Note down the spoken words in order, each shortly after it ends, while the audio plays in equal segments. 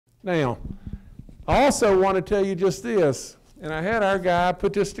Now, I also want to tell you just this, and I had our guy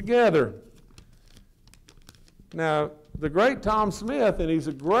put this together. Now, the great Tom Smith, and he's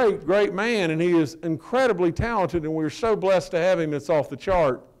a great, great man, and he is incredibly talented, and we're so blessed to have him, it's off the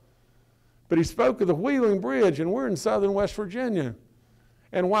chart. But he spoke of the Wheeling Bridge, and we're in southern West Virginia.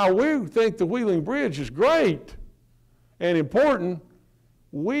 And while we think the Wheeling Bridge is great and important,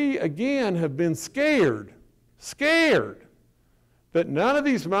 we again have been scared that none of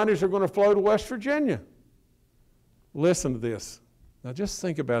these monies are going to flow to West Virginia. Listen to this. Now just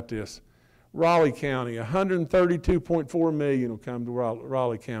think about this. Raleigh County, $132.4 million will come to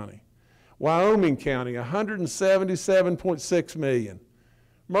Raleigh County. Wyoming County, $177.6 million.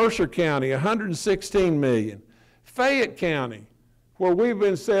 Mercer County, $116 million. Fayette County, where we've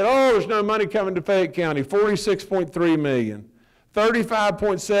been said, oh, there's no money coming to Fayette County, $46.3 million.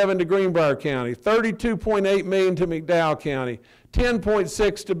 35.7 to Greenbrier County, 32.8 million to McDowell County,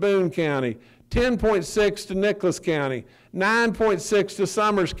 10.6 to Boone County, 10.6 to Nicholas County, 9.6 to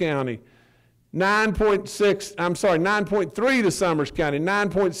Summers County, 9.3 to Summers County,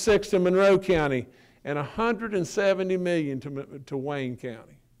 9.6 to Monroe County, and $170 million to Wayne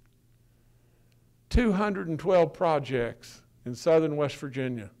County. 212 projects in southern West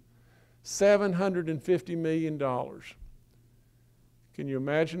Virginia, $750 million. Can you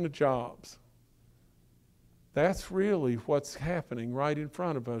imagine the jobs? That's really what's happening right in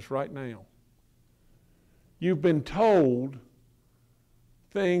front of us right now. You've been told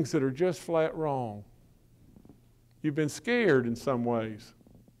things that are just flat wrong. You've been scared in some ways.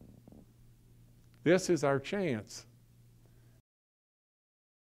 This is our chance